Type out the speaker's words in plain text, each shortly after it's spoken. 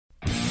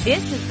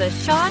This is the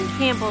Sean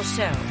Campbell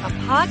Show, a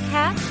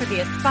podcast for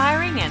the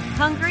aspiring and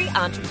hungry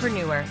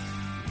entrepreneur.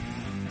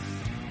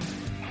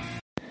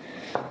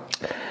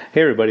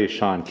 Hey everybody, it's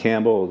Sean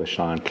Campbell, the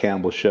Sean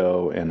Campbell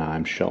Show, and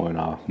I'm showing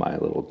off my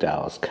little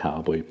Dallas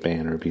Cowboy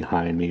banner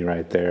behind me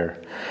right there.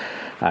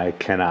 I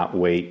cannot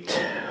wait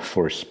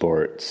for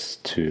sports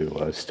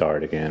to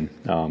start again.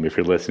 If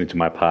you're listening to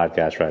my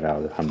podcast right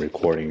now, I'm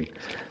recording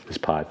this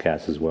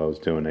podcast as well as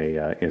doing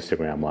a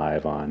Instagram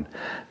live on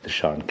the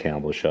Sean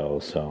Campbell Show.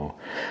 So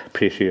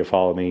appreciate you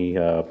following me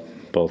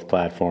both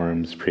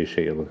platforms.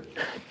 Appreciate you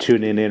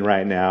tuning in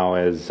right now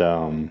as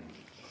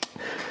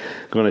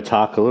going to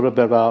talk a little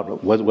bit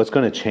about what's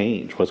going to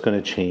change. What's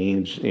going to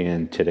change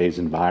in today's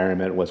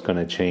environment? What's going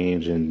to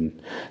change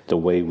in the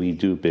way we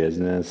do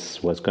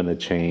business? What's going to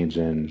change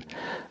in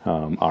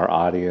our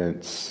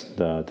audience,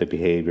 the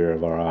behavior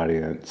of our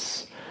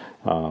audience,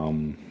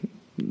 buying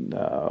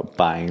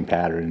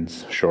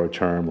patterns, short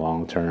term,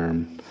 long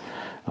term.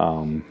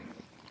 I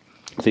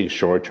think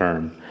short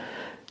term,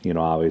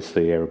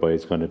 obviously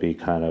everybody's going to be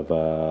kind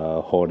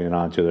of holding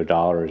on to their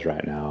dollars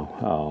right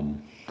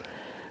now.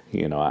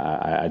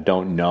 I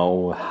don't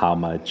know how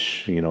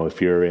much,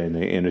 if you're in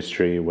an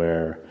industry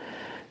where,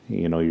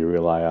 you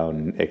rely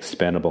on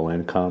expendable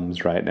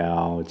incomes right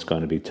now, it's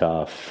going to be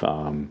tough.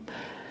 The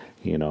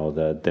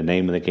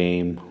name of the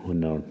game,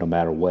 no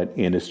matter what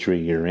industry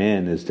you're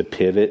in, is to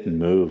pivot and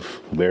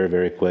move very,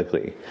 very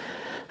quickly,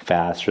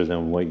 faster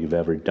than what you've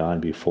ever done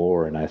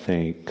before. And I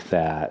think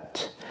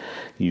that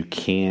you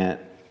can't,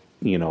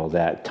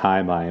 that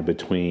timeline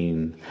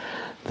between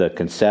the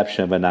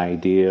conception of an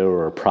idea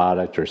or a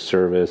product or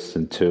service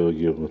until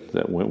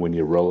when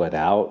you roll it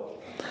out,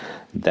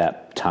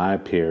 that time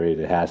period,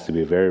 it has to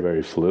be very,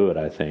 very fluid,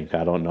 I think.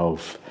 I don't know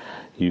if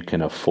you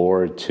can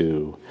afford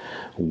to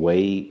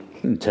wait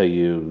until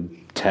you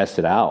test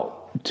it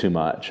out too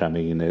much. I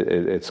mean,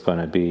 it's going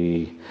to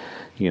be,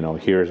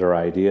 here's our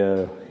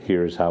idea,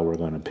 here's how we're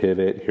going to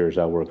pivot, here's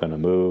how we're going to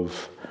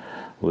move,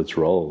 let's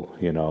roll,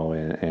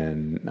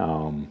 and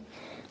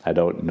I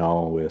don't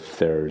know if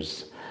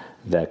there's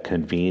that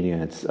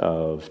convenience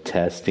of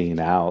testing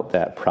out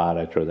that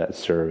product or that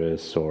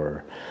service,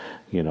 or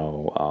you're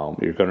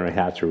going to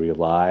have to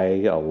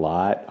rely a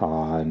lot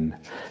on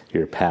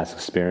your past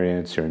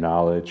experience, your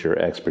knowledge, your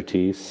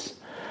expertise.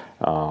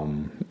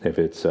 If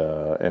it's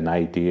an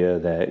idea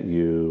that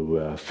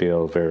you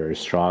feel very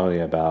strongly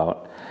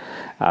about,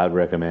 I'd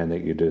recommend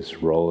that you just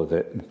roll with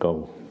it and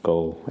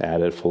go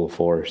at it full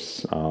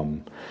force.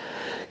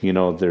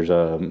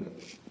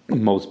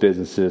 Most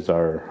businesses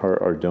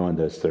are doing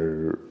this.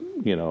 They're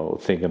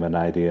think of an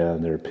idea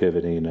and they're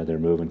pivoting and they're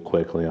moving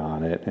quickly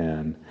on it.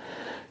 And,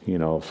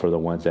 for the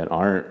ones that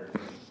aren't,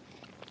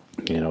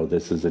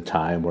 this is a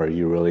time where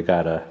you really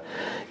got to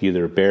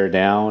either bear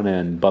down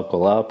and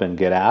buckle up and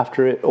get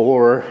after it,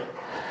 or,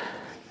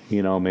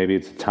 maybe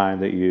it's a time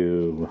that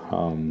you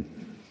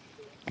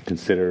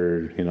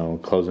consider,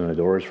 closing the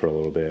doors for a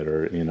little bit,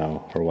 or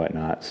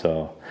whatnot.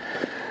 So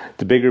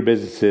the bigger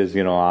businesses,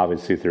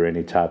 obviously through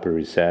any type of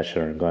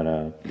recession are going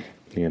to,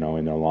 in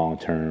the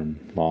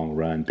long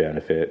run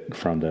benefit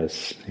from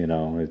this.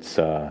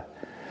 The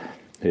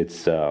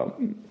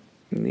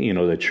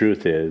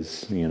truth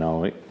is,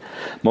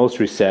 most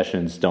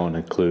recessions don't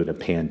include a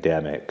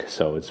pandemic,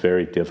 so it's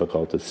very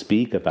difficult to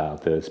speak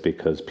about this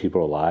because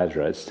people's lives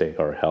are at stake,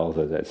 our health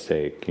is at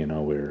stake.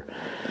 We're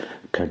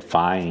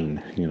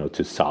confined,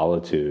 to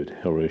solitude,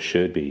 or we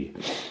should be,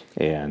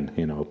 and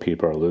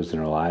people are losing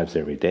their lives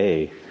every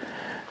day.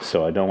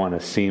 So I don't want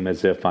to seem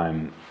as if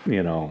I'm,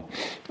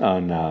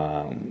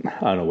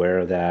 unaware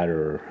of that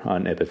or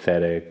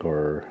unempathetic,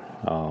 or,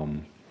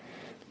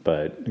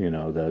 but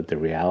the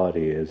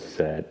reality is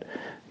that,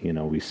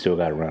 we still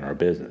got to run our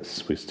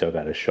business. We still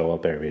got to show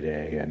up every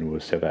day, and we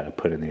still got to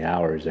put in the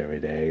hours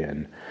every day.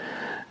 And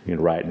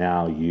right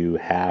now you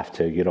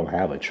don't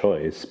have a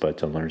choice but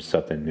to learn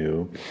something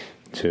new,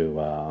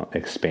 to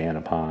expand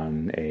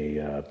upon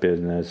a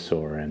business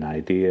or an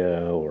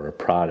idea or a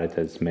product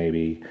that's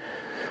maybe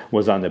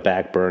was on the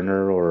back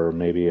burner, or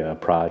maybe a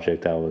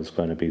project that was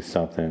going to be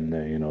something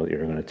that,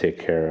 you're going to take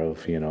care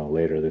of,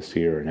 later this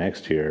year or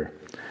next year.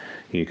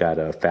 You got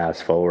to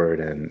fast forward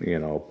and,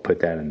 put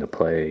that into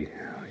play,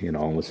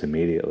 almost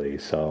immediately.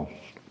 So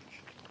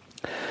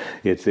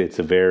it's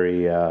a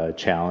very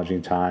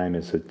challenging time.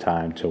 It's a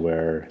time to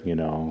where,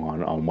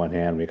 on one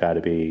hand, we got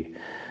to be,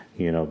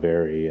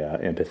 very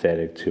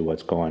empathetic to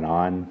what's going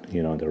on,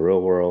 in the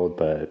real world,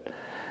 but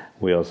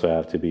we also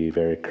have to be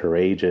very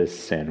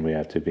courageous, and we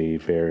have to be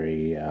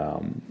very,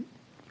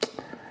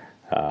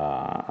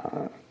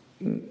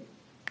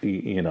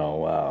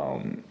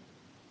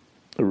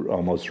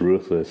 almost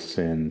ruthless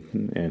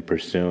in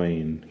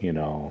pursuing,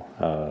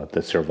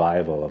 the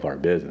survival of our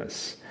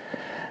business.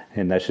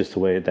 And that's just the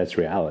way, that's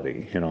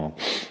reality,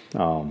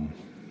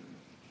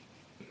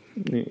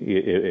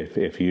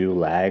 If you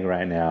lag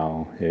right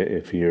now,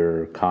 if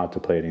you're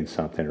contemplating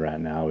something right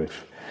now,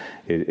 if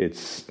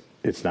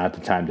it's not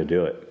the time to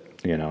do it,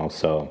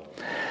 so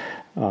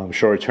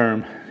short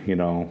term,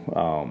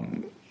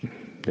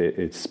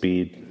 it's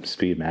speed.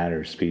 Speed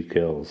matters. Speed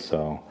kills.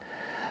 So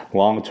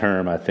long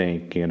term, I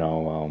think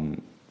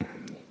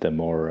the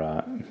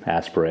more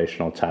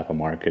aspirational type of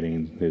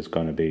marketing is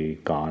going to be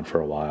gone for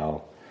a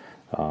while.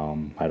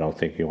 I don't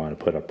think you want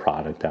to put a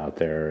product out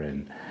there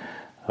and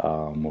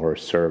or a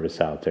service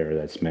out there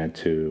that's meant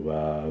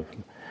to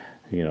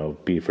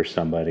be for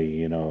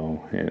somebody,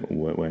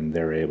 when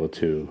they're able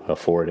to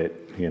afford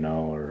it,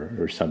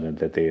 or something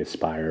that they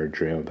aspire or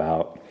dream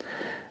about.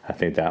 I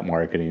think that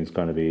marketing is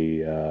going to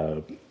be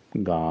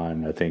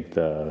gone. I think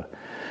the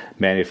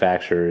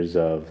manufacturers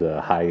of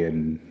the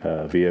high-end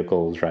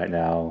vehicles right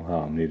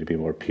now need to be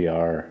more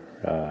PR,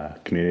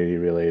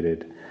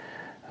 community-related,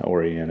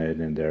 oriented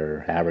in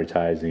their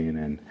advertising,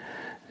 and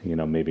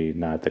maybe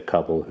not the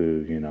couple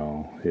who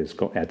is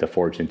at the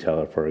fortune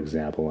teller, for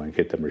example, and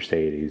get the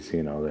Mercedes.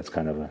 That's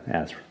kind of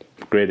a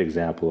great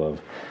example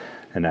of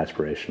an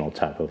aspirational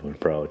type of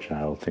approach, and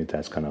I don't think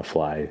that's going to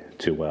fly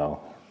too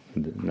well.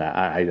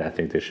 I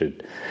think they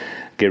should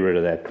get rid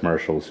of that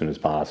commercial as soon as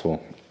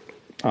possible.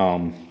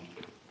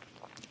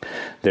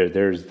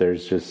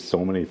 There's just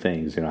so many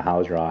things.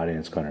 How is your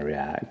audience going to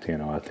react?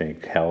 I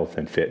think health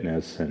and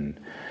fitness and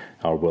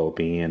our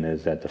well-being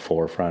is at the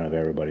forefront of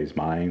everybody's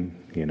mind.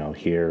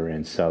 Here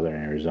in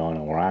Southern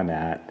Arizona, where I'm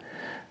at,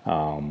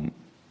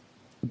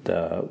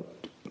 the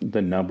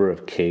number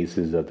of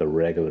cases of the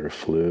regular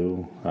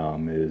flu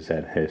is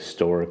at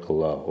historic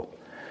low.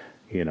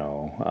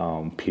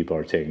 People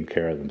are taking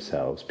care of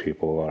themselves.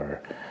 People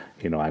are,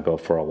 I go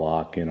for a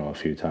walk, a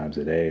few times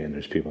a day, and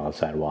there's people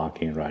outside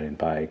walking and riding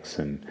bikes,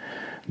 and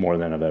more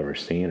than I've ever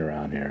seen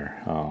around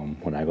here.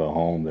 When I go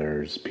home,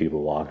 there's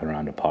people walking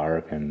around the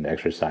park and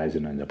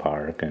exercising in the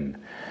park, and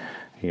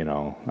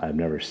I've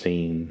never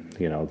seen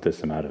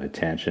this amount of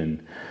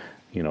attention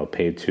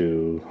paid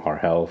to our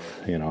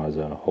health as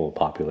a whole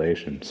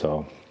population.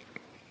 So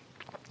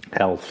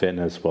health,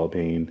 fitness,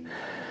 well-being,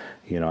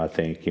 I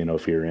think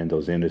if you're in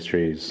those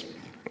industries,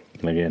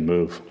 again,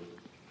 move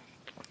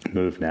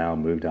now,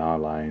 move to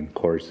online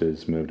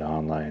courses, move to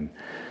online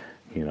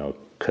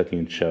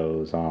cooking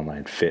shows,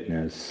 online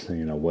fitness,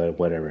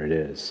 whatever it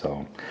is.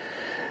 So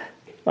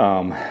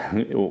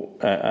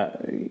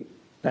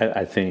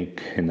I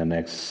think in the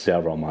next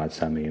several months,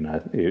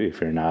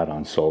 if you're not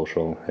on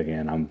social,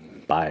 again, I'm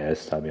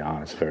biased, I'll be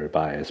honest, very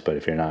biased, but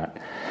if you're not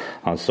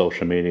on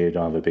social media, you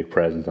don't have a big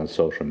presence on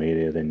social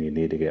media, then you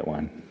need to get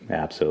one,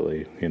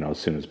 absolutely, as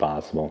soon as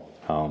possible.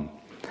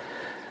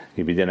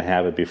 If you didn't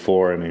have it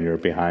before, you're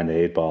behind the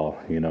eight ball,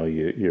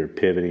 you're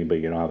pivoting, but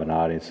you don't have an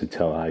audience to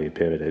tell how you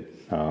pivoted.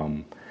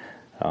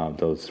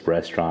 Those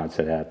restaurants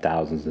that have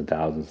thousands and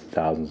thousands and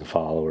thousands of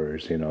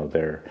followers,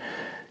 they're,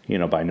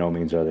 by no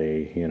means are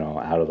they,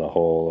 out of the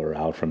hole or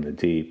out from the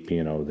deep,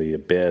 the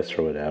abyss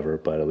or whatever,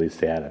 but at least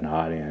they had an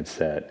audience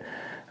that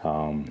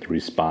has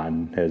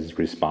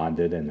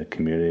responded, and the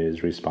community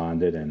has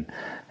responded, and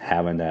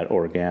having that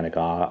organic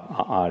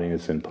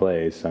audience in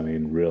place,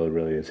 really,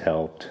 really has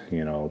helped,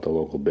 the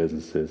local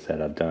businesses that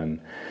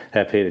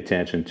have paid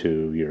attention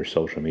to your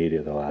social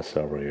media the last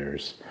several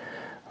years.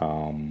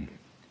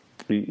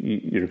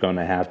 You're going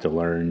to have to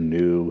learn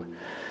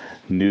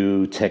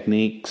new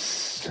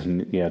techniques.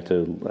 You have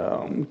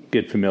to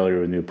get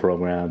familiar with new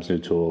programs, new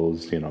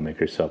tools, make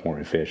yourself more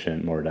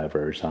efficient, more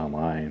diverse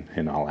online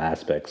in all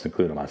aspects,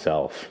 including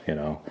myself,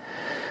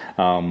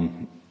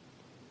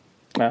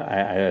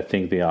 I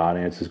think the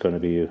audience is going to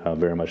be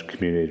very much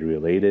community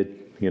related,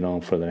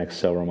 for the next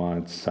several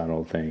months. I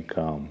don't think,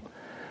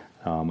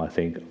 I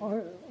think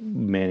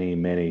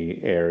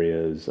many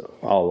areas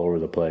all over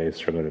the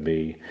place are going to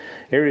be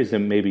areas that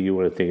maybe you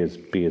wouldn't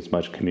think be as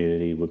much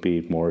community, would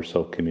be more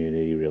so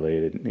community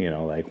related.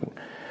 Like,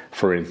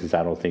 for instance,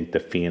 I don't think the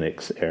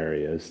Phoenix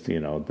areas, you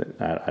don't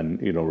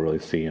really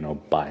see,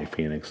 by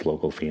Phoenix,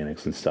 local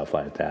Phoenix and stuff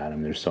like that.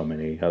 There's so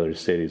many other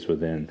cities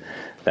within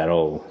that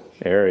whole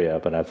area,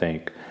 but I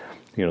think,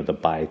 the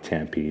by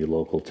Tempe,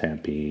 local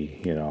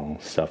Tempe,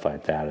 stuff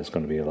like that is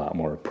going to be a lot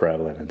more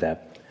prevalent in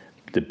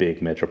the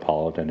big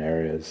metropolitan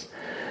areas.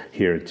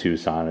 Here in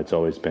Tucson, it's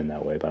always been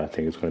that way, but I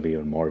think it's going to be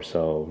even more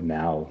so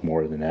now,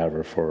 more than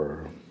ever,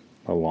 for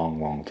a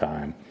long, long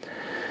time.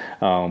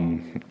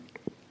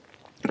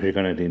 You're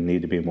going to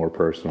need to be more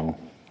personal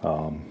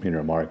in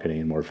your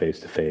marketing, more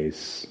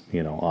face-to-face,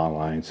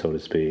 online, so to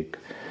speak.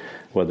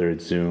 Whether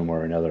it's Zoom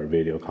or another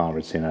video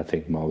conferencing, I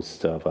think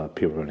most of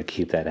people are going to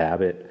keep that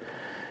habit,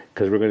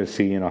 because we're going to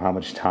see, how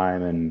much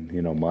time and,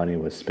 money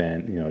was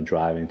spent,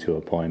 driving to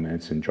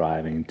appointments and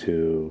driving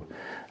to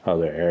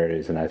other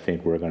areas. And I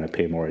think we're going to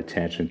pay more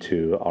attention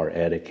to our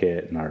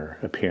etiquette and our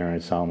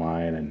appearance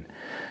online and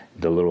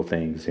the little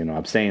things.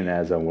 I'm saying that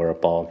as I wear a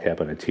ball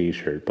cap and a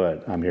T-shirt,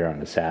 but I'm here on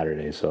a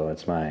Saturday, so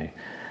that's my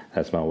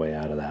way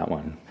out of that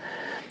one.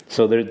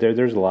 So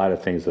there's a lot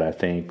of things that I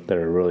think that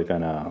are really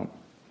going to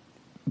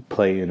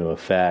play into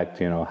effect,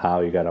 how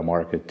you got to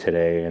market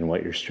today and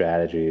what your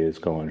strategy is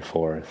going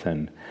forth.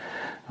 And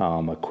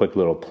a quick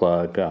little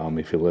plug,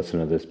 if you listen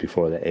to this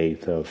before the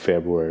 8th of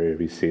February, if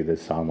you see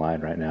this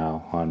online right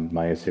now on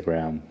my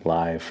Instagram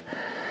live,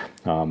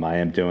 I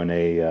am doing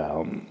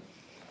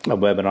a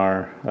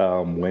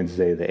webinar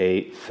Wednesday the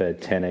 8th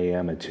at 10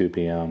 a.m. and 2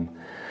 p.m.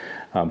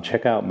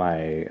 Check out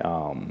my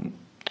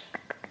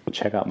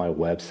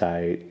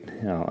website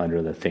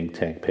under the Think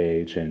Tank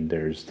page, and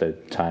there's the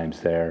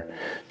times there.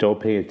 Don't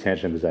pay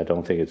attention because I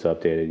don't think it's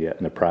updated yet.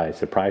 And the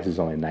price is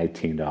only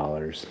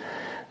 $19.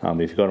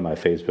 If you go to my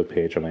Facebook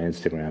page or my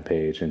Instagram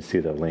page and see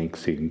the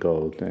links, you can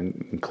go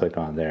and click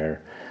on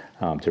there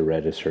to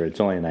register.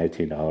 It's only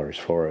 $19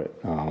 for it.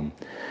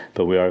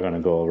 But we are going to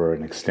go over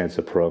an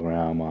extensive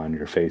program on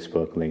your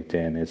Facebook,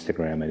 LinkedIn,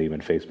 Instagram, and even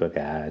Facebook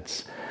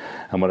ads.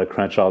 I'm going to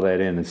crunch all that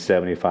in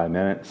 75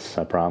 minutes,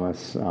 I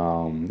promise,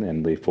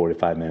 and leave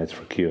 45 minutes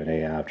for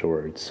Q&A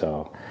afterwards.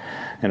 So,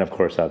 and of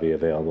course, I'll be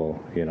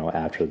available,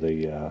 after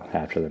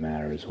the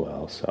matter as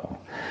well. So,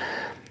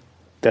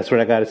 that's what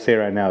I got to say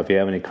right now. If you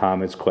have any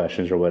comments,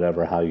 questions, or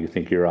whatever, how you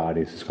think your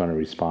audience is going to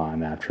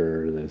respond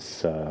after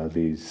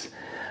these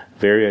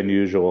very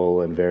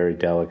unusual and very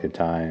delicate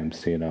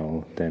times,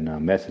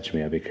 then message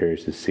me. I'd be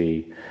curious to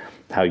see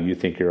how you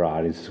think your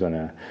audience is going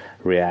to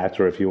react,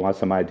 or if you want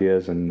some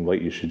ideas on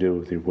what you should do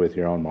with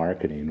your own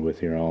marketing,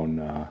 with your own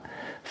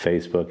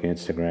Facebook,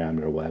 Instagram,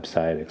 your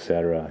website,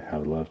 etc. I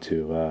would love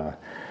to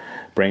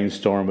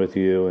brainstorm with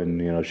you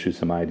and shoot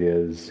some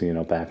ideas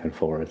back and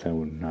forth,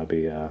 and I'll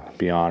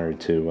be honored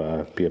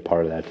to be a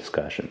part of that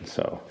discussion.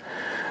 So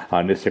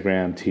on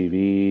Instagram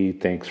TV,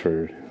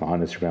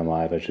 on Instagram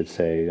Live, I should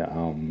say,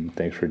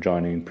 thanks for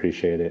joining,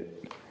 appreciate it.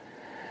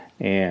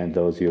 And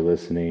those of you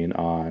listening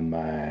on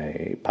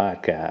my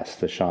podcast,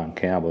 The Sean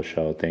Campbell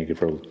Show, thank you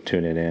for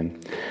tuning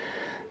in.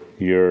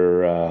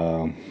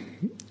 Your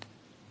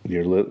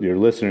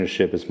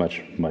listenership is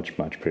much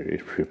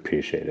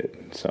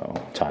appreciated. So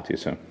talk to you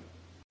soon.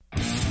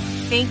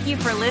 Thank you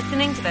for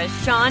listening to The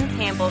Sean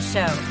Campbell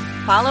Show.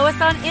 Follow us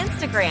on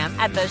Instagram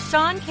at The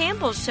Sean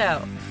Campbell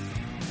Show.